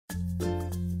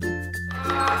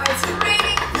Oh, it's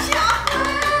raining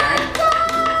chocolate!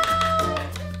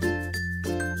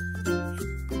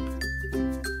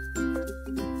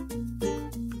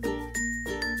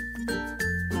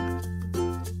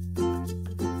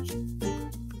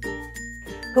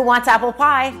 Who wants apple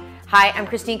pie? Hi, I'm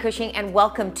Christine Cushing and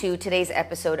welcome to today's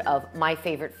episode of My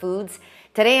Favorite Foods.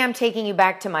 Today I'm taking you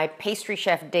back to my pastry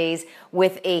chef days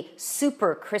with a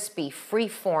super crispy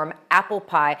free-form apple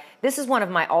pie. This is one of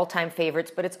my all-time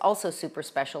favorites, but it's also super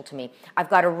special to me. I've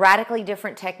got a radically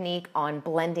different technique on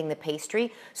blending the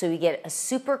pastry, so you get a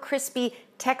super crispy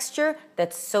texture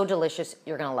that's so delicious,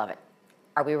 you're gonna love it.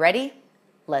 Are we ready?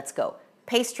 Let's go.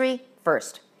 Pastry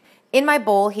first. In my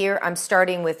bowl here, I'm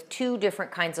starting with two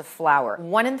different kinds of flour.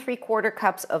 1 3/4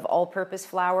 cups of all-purpose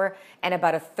flour and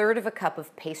about 1/3 cup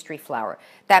of pastry flour.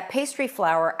 That pastry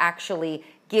flour actually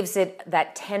gives it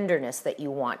that tenderness that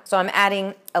you want. So I'm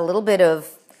adding a little bit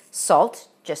of salt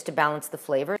just to balance the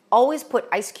flavor. Always put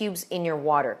ice cubes in your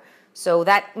water. So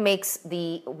that makes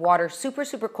the water super,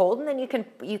 super cold, and then you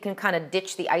can kind of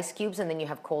ditch the ice cubes and then you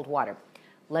have cold water.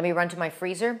 Let me run to my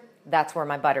freezer. That's where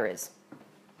my butter is.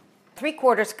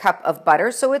 3/4 cup of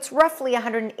butter, so it's roughly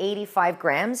 185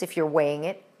 grams if you're weighing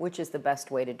it, which is the best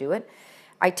way to do it.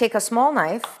 I take a small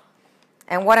knife,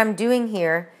 and what I'm doing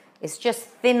here is just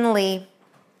thinly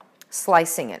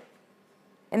slicing it.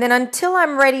 And then until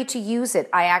I'm ready to use it,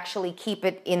 I actually keep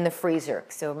it in the freezer.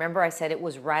 So remember I said it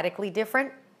was radically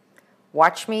different?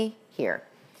 Watch me here.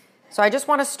 So I just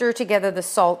want to stir together the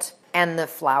salt and the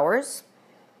flours,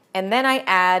 and then I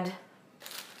add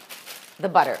the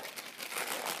butter.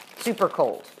 Super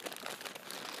cold.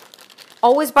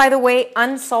 Always, by the way,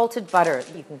 unsalted butter.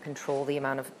 You can control the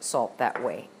amount of salt that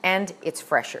way, and it's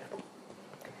fresher.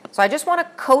 So I just want to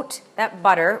coat that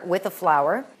butter with the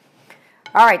flour.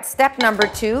 All right, step number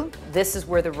 2. This is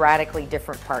where the radically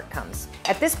different part comes.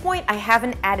 At this point, I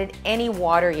haven't added any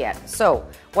water yet. So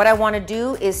what I want to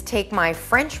do is take my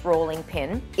French rolling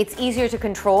pin. It's easier to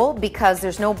control because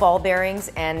there's no ball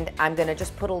bearings, and I'm going to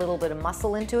just put a little bit of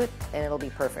muscle into it, and it'll be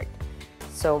perfect.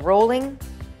 So rolling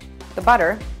the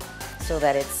butter so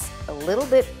that it's a little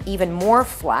bit even more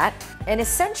flat. And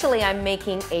essentially I'm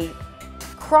making a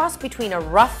cross between a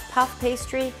rough puff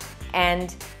pastry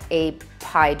and a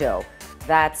pie dough.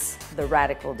 That's the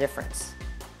radical difference.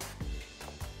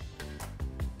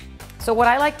 So what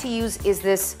I like to use is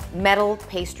this metal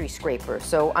pastry scraper.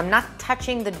 So I'm not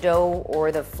touching the dough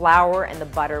or the flour and the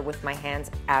butter with my hands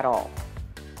at all.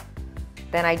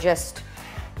 Then I just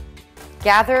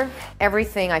gather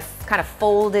everything, I kind of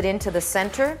fold it into the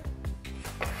center,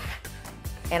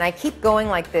 and I keep going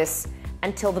like this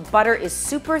until the butter is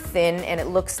super thin and it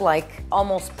looks like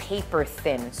almost paper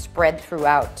thin spread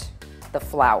throughout the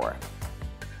flour.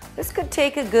 This could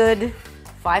take a good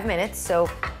 5 minutes, so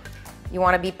you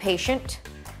want to be patient.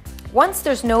 Once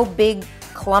there's no big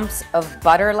clumps of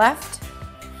butter left,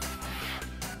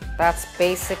 that's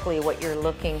basically what you're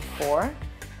looking for.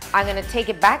 I'm going to take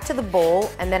it back to the bowl,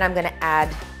 and then I'm going to add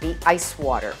the ice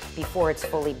water before it's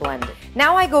fully blended.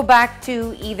 Now I go back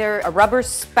to either a rubber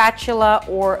spatula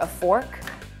or a fork,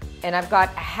 and I've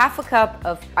got 1/2 cup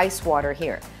of ice water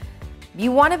here.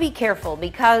 You want to be careful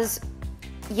because,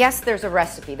 yes, there's a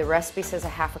recipe. The recipe says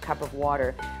 1/2 cup of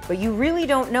water, but you really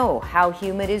don't know how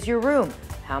humid is your room,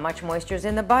 how much moisture is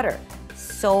in the butter.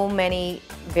 So many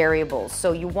variables.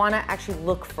 So you want to actually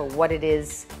look for what it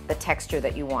is, the texture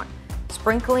that you want.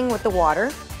 Sprinkling with the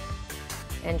water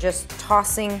and just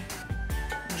tossing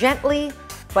gently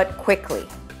but quickly.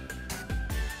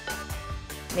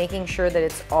 Making sure that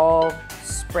it's all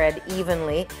spread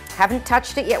evenly. Haven't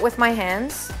touched it yet with my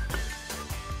hands.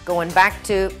 Going back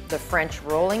to the French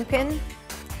rolling pin,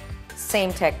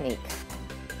 same technique.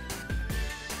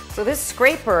 So this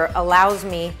scraper allows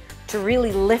me to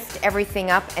really lift everything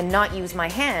up and not use my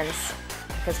hands,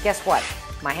 because guess what?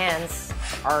 My hands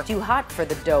are too hot for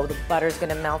the dough. The butter's going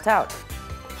to melt out.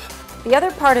 The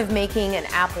other part of making an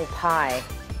apple pie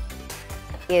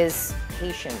is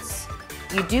patience.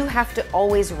 You do have to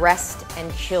always rest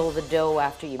and chill the dough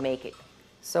after you make it.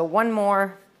 So one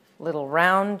more little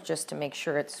round just to make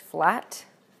sure it's flat.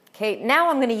 Okay, now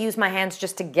I'm going to use my hands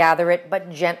just to gather it, but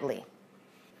gently.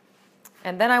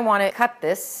 And then I want to cut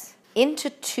this into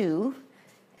 2.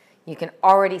 You can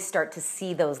already start to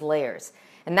see those layers.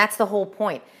 And that's the whole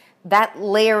point. That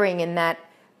layering and that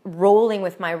rolling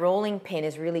with my rolling pin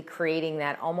is really creating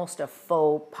that almost a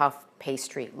faux puff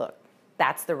pastry look.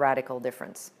 That's the radical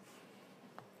difference.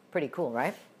 Pretty cool,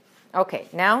 right? Okay,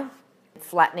 now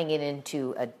flattening it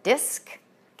into a disc.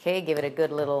 Okay, give it a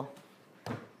good little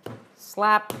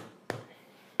slap.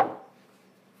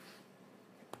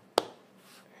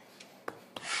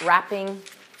 Wrapping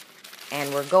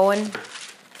And we're going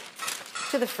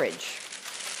to the fridge.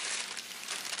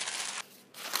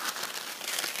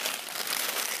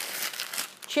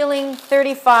 Chilling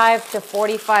 35 to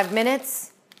 45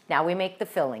 minutes. Now we make the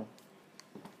filling.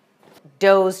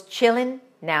 Dough's chilling,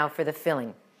 now for the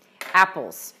filling.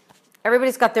 Apples.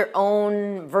 Everybody's got their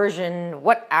own version.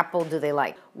 What apple do they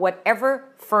like? Whatever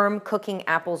firm cooking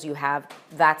apples you have,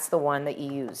 that's the one that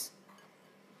you use.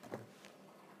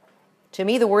 To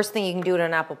me, the worst thing you can do to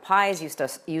an apple pie is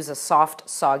use a soft,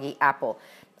 soggy apple.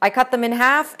 I cut them in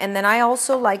half, and then I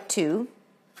also like to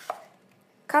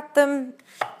cut them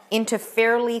into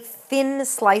fairly thin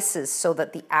slices so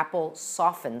that the apple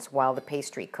softens while the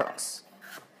pastry cooks.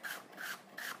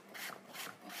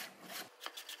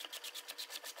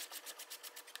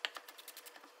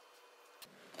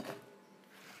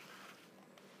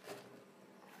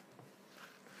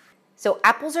 So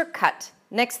apples are cut.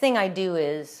 Next thing I do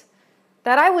is,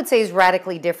 that I would say is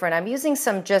radically different. I'm using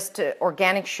some just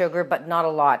organic sugar, but not a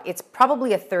lot. It's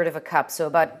probably 1/3 cup, so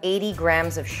about 80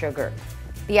 grams of sugar.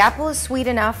 The apple is sweet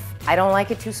enough. I don't like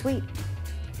it too sweet.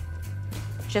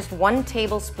 Just 1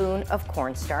 tablespoon of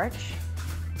cornstarch.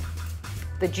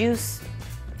 The juice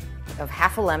of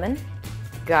half a lemon.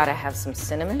 Gotta have some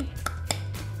cinnamon.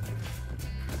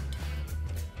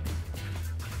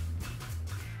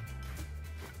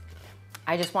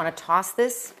 I just want to toss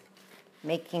this,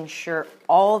 making sure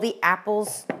all the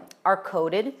apples are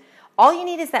coated. All you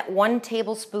need is that 1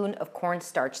 tablespoon of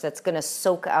cornstarch that's going to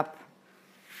soak up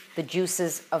the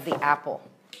juices of the apple.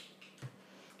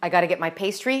 I got to get my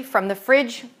pastry from the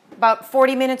fridge, about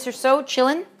 40 minutes or so,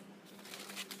 chilling.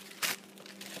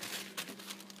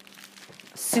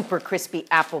 Super crispy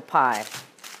apple pie.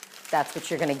 That's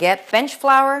what you're going to get. Bench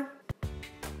flour.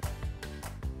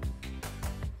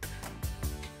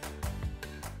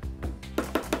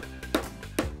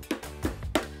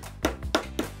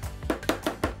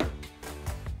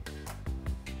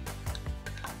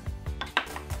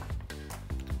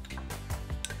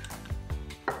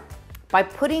 By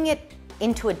putting it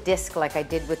into a disc like I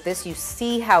did with this, you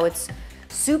see how it's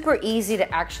super easy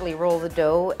to actually roll the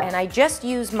dough. And I just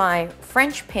use my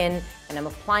French pin and I'm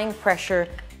applying pressure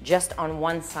just on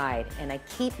one side. And I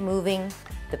keep moving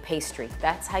the pastry.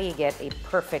 That's how you get a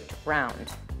perfect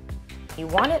round. You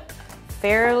want it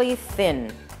fairly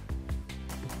thin.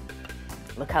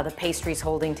 Look how the pastry's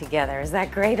holding together. Is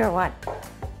that great or what?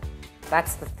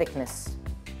 That's the thickness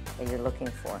that you're looking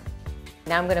for.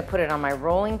 Now I'm going to put it on my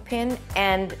rolling pin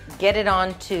and get it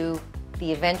onto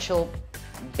the eventual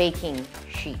baking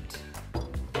sheet.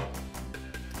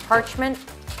 Parchment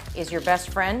is your best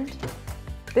friend.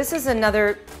 This is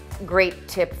another great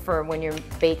tip for when you're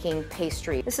baking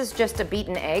pastry. This is just a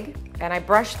beaten egg, and I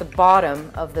brush the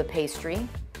bottom of the pastry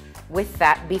with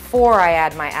that before I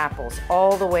add my apples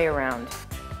all the way around.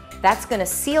 That's going to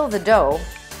seal the dough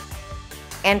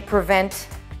and prevent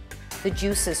the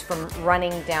juices from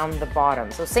running down the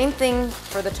bottom. So same thing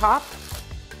for the top.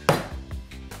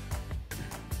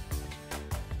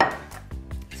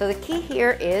 So the key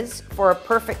here is, for a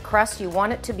perfect crust, you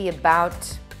want it to be about,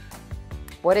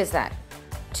 what is that?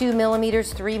 2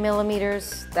 millimeters, 3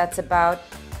 millimeters. That's about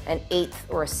 1/8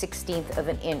 or 1/16 of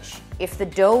an inch. If the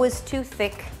dough is too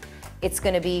thick, it's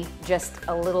going to be just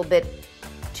a little bit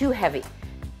too heavy.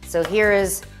 So here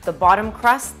is the bottom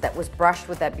crust that was brushed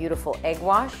with that beautiful egg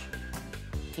wash.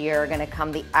 Here are going to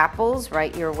come the apples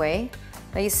right your way.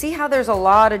 Now you see how there's a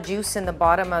lot of juice in the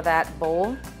bottom of that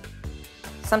bowl?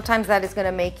 Sometimes that is going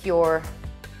to make your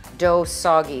dough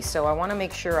soggy, so I want to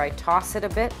make sure I toss it a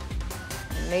bit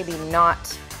and maybe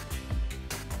not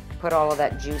put all of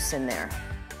that juice in there.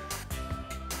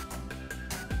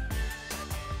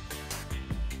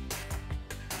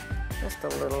 Just a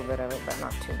little bit of it, but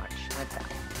not too much, like that.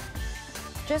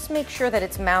 Just make sure that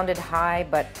it's mounted high,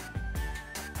 but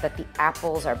that the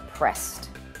apples are pressed.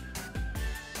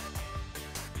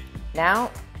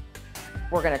 Now,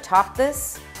 we're going to top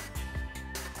this.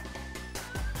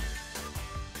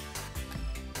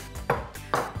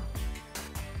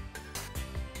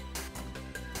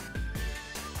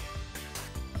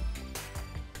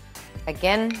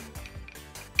 Again,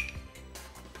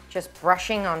 just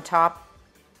brushing on top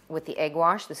with the egg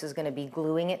wash. This is going to be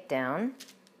gluing it down.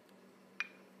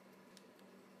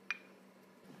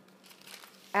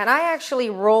 And I actually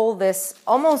roll this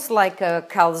almost like a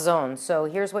calzone. So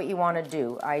here's what you want to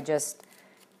do. I just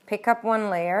pick up one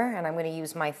layer and I'm going to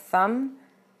use my thumb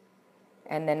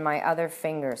and then my other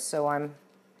finger. So I'm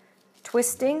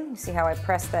twisting. See how I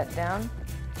press that down?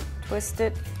 Twist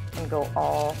it and go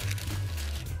all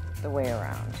the way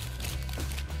around.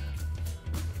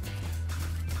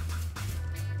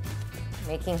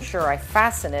 Making sure I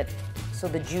fasten it so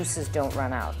the juices don't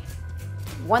run out.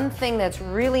 One thing that's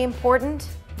really important,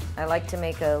 I like to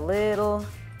make a little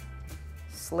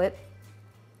slit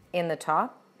in the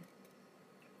top.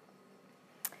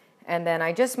 And then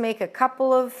I just make a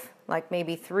couple of, like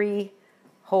maybe 3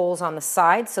 holes on the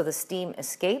side so the steam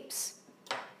escapes.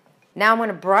 Now I'm going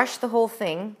to brush the whole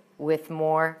thing with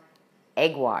more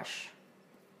egg wash.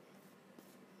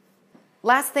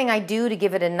 Last thing I do to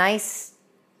give it a nice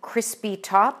crispy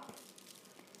top,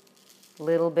 a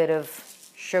little bit of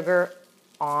sugar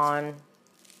on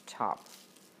top.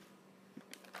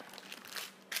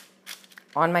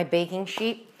 On my baking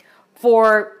sheet.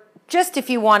 For just if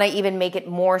you want to even make it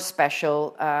more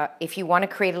special, if you want to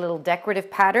create a little decorative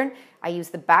pattern, I use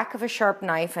the back of a sharp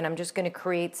knife and I'm just going to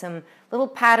create some little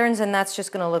patterns, and that's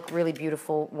just going to look really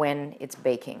beautiful when it's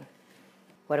baking.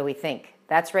 What do we think?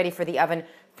 That's ready for the oven.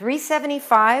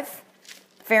 375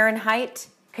 Fahrenheit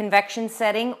convection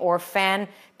setting or fan.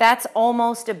 That's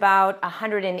almost about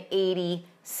 180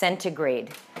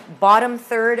 centigrade. Bottom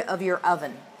third of your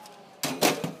oven.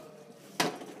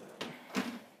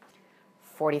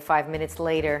 45 minutes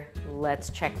later, let's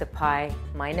check the pie.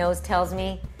 My nose tells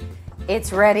me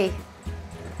it's ready.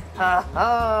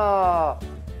 Oh,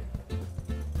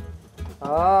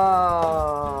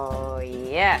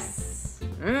 yes.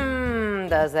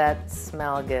 Does that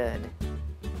smell good?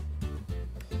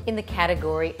 In the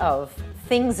category of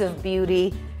things of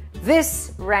beauty,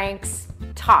 this ranks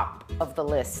top of the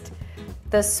list.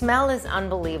 The smell is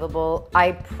unbelievable.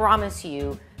 I promise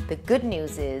you, the good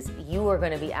news is you are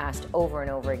going to be asked over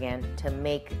and over again to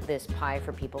make this pie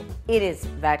for people. It is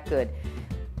that good.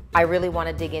 I really want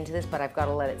to dig into this, but I've got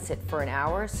to let it sit for an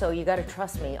hour, so you got to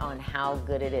trust me on how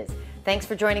good it is. Thanks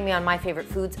for joining me on My Favorite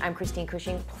Foods. I'm Christine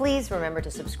Cushing. Please remember to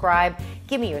subscribe.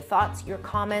 Give me your thoughts, your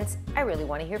comments. I really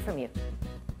want to hear from you.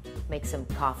 Make some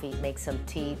coffee, make some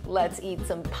tea. Let's eat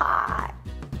some pie.